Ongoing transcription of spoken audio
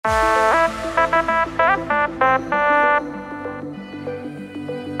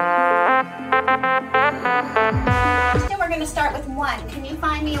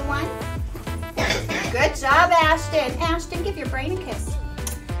Ashton. Ashton, give your brain a kiss.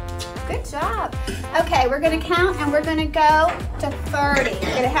 Good job. Okay, we're going to count and we're going to go to 30. You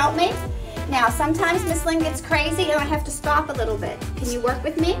going to help me? Now, sometimes Miss Lynn gets crazy and I have to stop a little bit. Can you work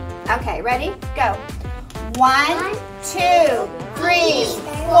with me? Okay, ready? Go. 1, 2, 3,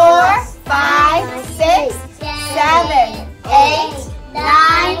 4, 5, 6, 7, 8,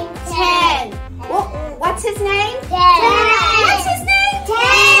 9, 10. What's his name? 10. What's his name? 10.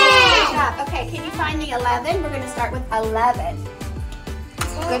 Good job. Okay, can you find me 11? We're going to start with 11.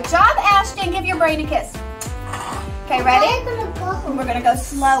 Good job, Ashton. Give your brain a kiss. Okay, ready? We're going to go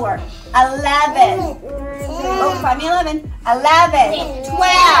slower. 11. Oh, find me 11. 11,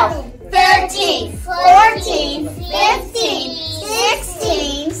 12, 13, 14, 15,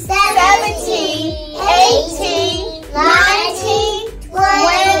 16, 17, 18, 19,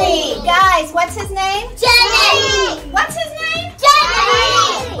 20. Guys, what's his name? Jenny. What's his name?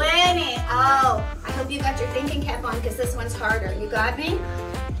 Jenny. 20. Oh, I hope you got your thinking cap on because this one's harder. You got me?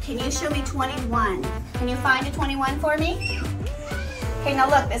 Can you show me 21? Can you find a 21 for me? Okay, now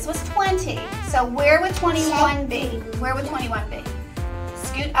look, this was 20. So where would 21 be? Where would 21 be?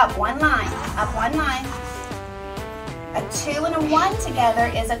 Scoot up one line, up one line. A 2 and a 1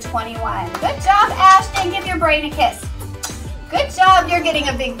 together is a 21. Good job, Ashton. Give your brain a kiss. Good job. You're getting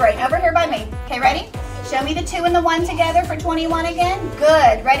a big brain. Over here by me. Okay, ready? Show me the 2 and the 1 together for 21 again.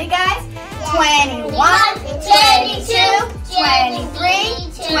 Good. Ready, guys? 21, 22, 23,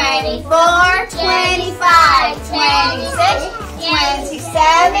 24, 25, 26,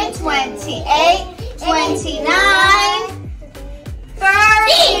 27, 28, 29,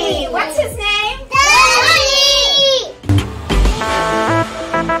 30. What's his name?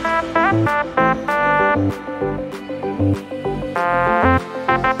 30.